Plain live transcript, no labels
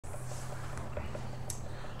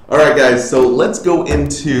All right, guys, so let's go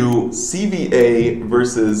into CVA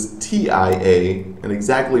versus TIA and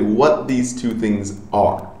exactly what these two things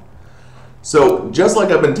are. So just like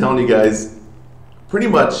I've been telling you guys, pretty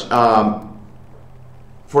much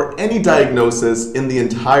for any diagnosis in the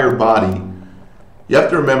entire body, you have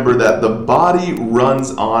to remember that the body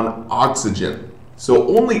runs on oxygen. So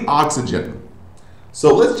only oxygen.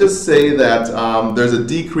 So let's just say that there's a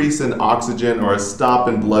decrease in oxygen or a stop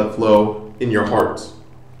in blood flow in your heart.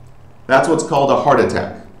 That's what's called a heart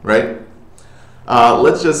attack, right?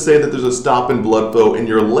 Let's just say that there's a stop in blood flow in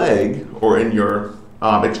your leg or in your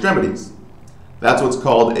extremities. That's what's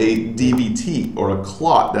called a DVT, or a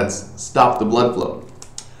clot that's stopped the blood flow.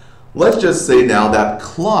 Let's just say now that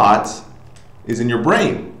clot is in your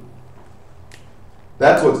brain.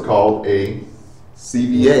 That's what's called a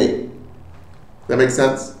CVA. That makes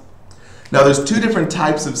sense? Now there's two different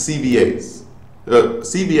types of CVAs.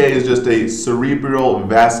 CVA is just a cerebral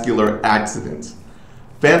vascular accident.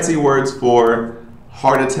 Fancy words for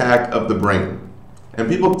heart attack of the brain. And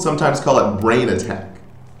people sometimes call it brain attack.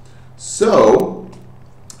 So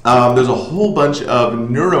there's a whole bunch of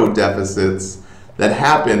neurodeficits that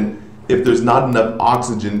happen if there's not enough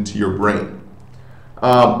oxygen to your brain.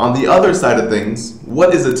 On the other side of things,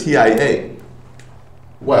 what is a TIA?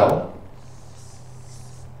 Well,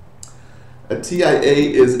 a TIA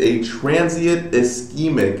is a transient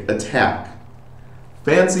ischemic attack.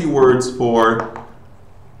 Fancy words for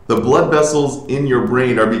the blood vessels in your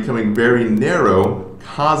brain are becoming very narrow,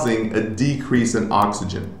 causing a decrease in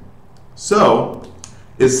oxygen. So,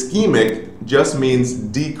 ischemic just means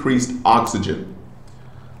decreased oxygen.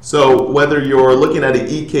 So whether you're looking at an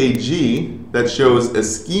EKG that shows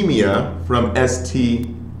ischemia from ST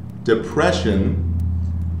depression,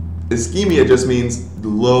 ischemia just means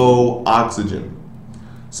low oxygen.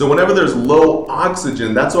 So whenever there's low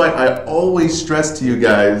oxygen, that's why I always stress to you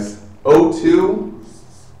guys, O2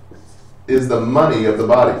 is the money of the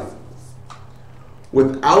body.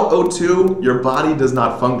 Without O2, your body does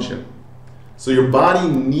not function. So your body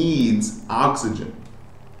needs oxygen.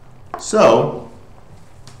 So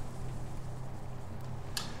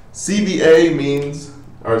CVA means,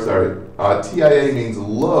 TIA means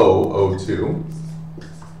low O2.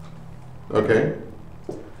 Okay.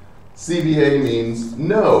 CVA means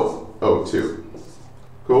no O2.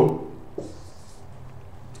 Cool?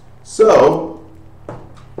 So,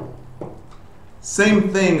 same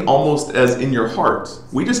thing almost as in your heart.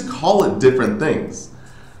 We just call it different things.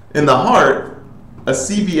 In the heart, a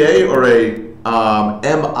CVA or a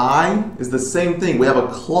MI is the same thing. We have a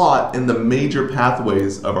clot in the major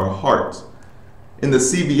pathways of our heart. In the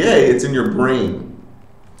CVA, it's in your brain.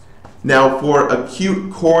 Now, for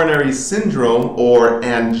acute coronary syndrome or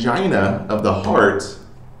angina of the heart,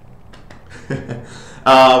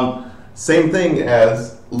 same thing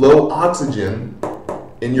as low oxygen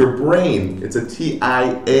in your brain. It's a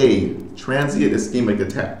TIA, transient ischemic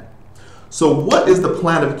attack. So what is the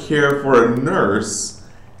plan of care for a nurse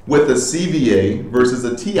with a CVA versus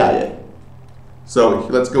a TIA? So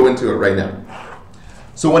let's go into it right now.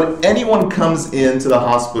 So when anyone comes into the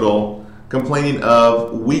hospital complaining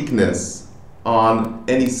of weakness on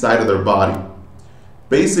any side of their body,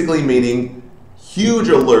 basically meaning huge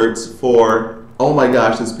alerts for, oh my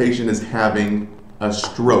gosh, this patient is having a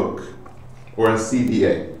stroke or a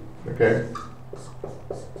CVA, okay?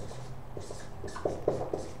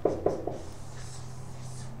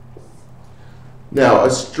 Now, a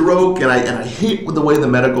stroke, and I hate the way the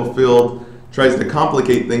medical field tries to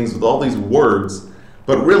complicate things with all these words,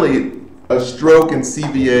 but really, a stroke and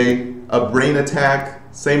CVA, a brain attack,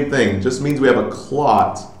 same thing. Just means we have a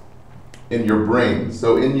clot in your brain.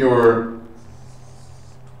 So in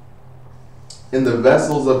the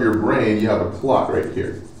vessels of your brain, you have a clot right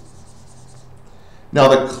here. Now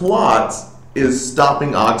the clot is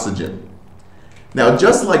stopping oxygen. Now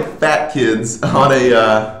just like fat kids on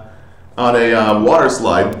a water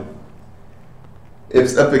slide,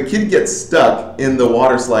 if a kid gets stuck in the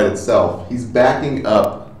water slide itself, he's backing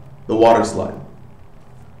up the water slide.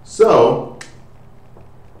 So,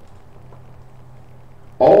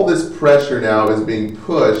 all this pressure now is being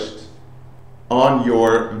pushed on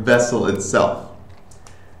your vessel itself.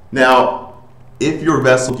 Now, if your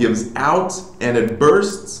vessel gives out and it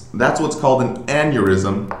bursts, that's what's called an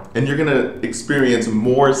aneurysm, and you're going to experience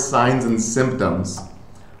more signs and symptoms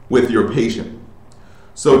with your patient.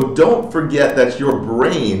 So don't forget that your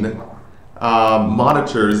brain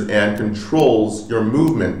monitors and controls your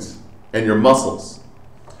movement and your muscles,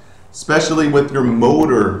 especially with your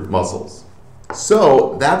motor muscles.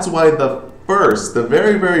 So that's why the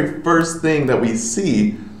very, very first thing that we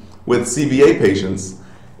see with CVA patients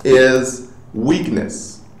is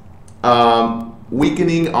weakness.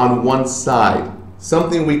 weakening on one side,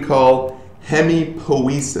 something we call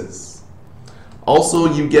hemipoiesis.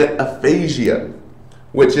 Also, you get aphasia,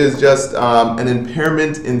 which is just an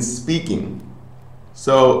impairment in speaking.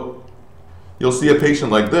 So you'll see a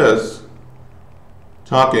patient like this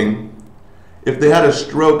talking. If they had a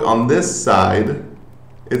stroke on this side,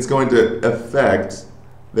 it's going to affect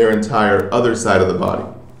their entire other side of the body.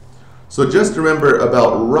 So just remember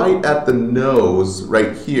about right at the nose,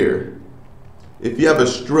 right here, if you have a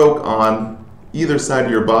stroke on either side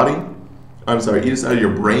of your body, either side of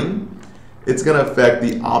your brain, it's going to affect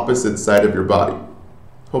the opposite side of your body.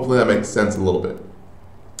 Hopefully that makes sense a little bit.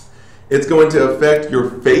 It's going to affect your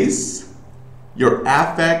face, your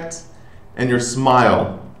affect, and your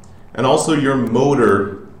smile, and also your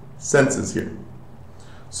motor senses here.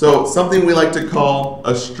 So something we like to call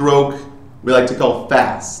a stroke, we like to call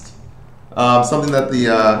fast. Something that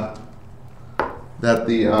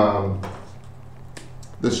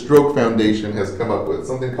the Stroke Foundation has come up with,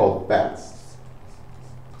 something called FAST.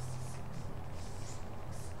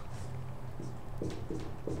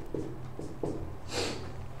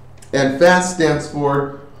 And FAST stands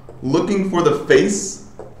for looking for the face.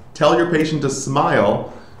 Tell your patient to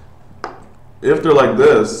smile. If they're like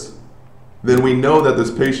this, then we know that this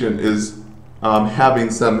patient is having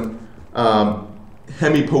some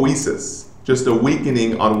hemipoiesis, just a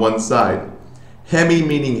weakening on one side. Hemi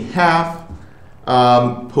meaning half,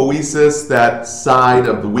 poiesis, that side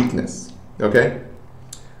of the weakness, okay?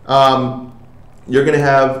 You're gonna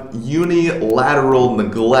have unilateral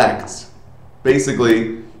neglect.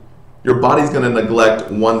 Basically, your body's gonna neglect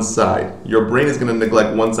one side. Your brain is gonna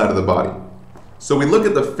neglect one side of the body. So we look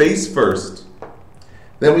at the face first,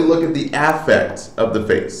 then we look at the affect of the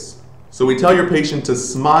face. So we tell your patient to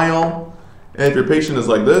smile, and if your patient is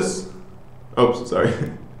like this, oops, sorry,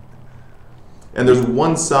 and there's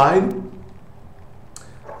one side,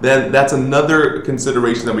 then that's another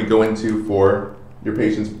consideration that we go into for your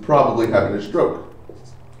patient's probably having a stroke.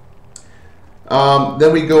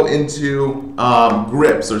 Then we go into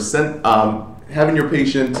grips, or having your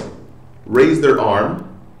patient raise their arm,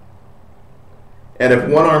 and if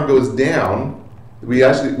one arm goes down, we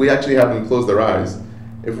actually have them close their eyes.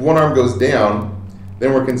 If one arm goes down,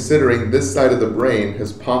 then we're considering this side of the brain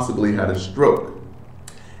has possibly had a stroke.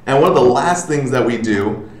 And one of the last things that we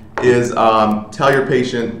do is tell your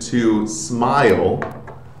patient to smile,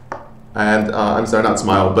 and I'm sorry, not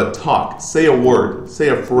smile, but talk. Say a word, say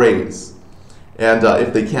a phrase. And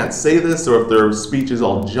if they can't say this, or if their speech is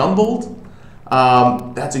all jumbled,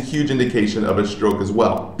 that's a huge indication of a stroke as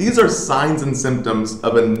well. These are signs and symptoms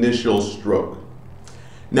of initial stroke.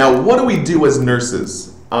 Now, what do we do as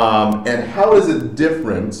nurses? And how is it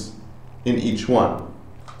different in each one?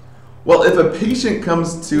 Well, if a patient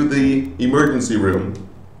comes to the emergency room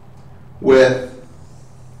with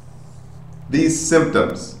these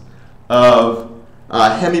symptoms of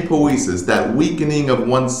hemipoiesis, that weakening of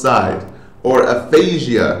one side, or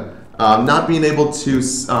aphasia, not being able to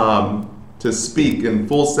speak in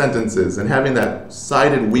full sentences and having that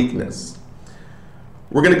sided weakness,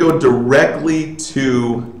 we're going to go directly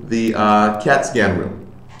to the CAT scan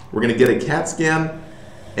room. We're going to get a CAT scan,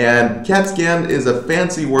 and CAT scan is a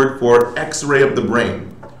fancy word for X-ray of the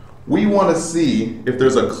brain. We want to see if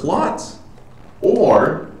there's a clot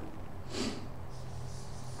or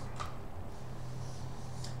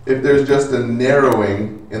if there's just a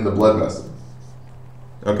narrowing in the blood vessel.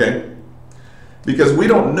 Okay? Because we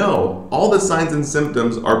don't know. All the signs and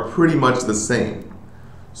symptoms are pretty much the same.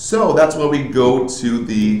 So that's why we go to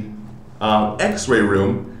the X-ray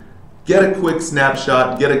room, get a quick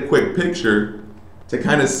snapshot, get a quick picture to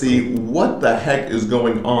kind of see what the heck is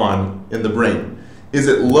going on in the brain. Is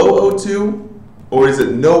it low O2 or is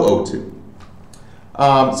it no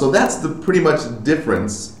O2? So that's the pretty much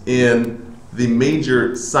difference in the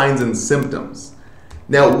major signs and symptoms.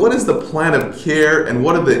 Now, what is the plan of care and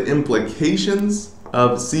what are the implications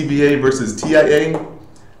of CVA versus TIA?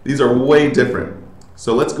 These are way different.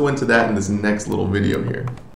 So let's go into that in this next little video here.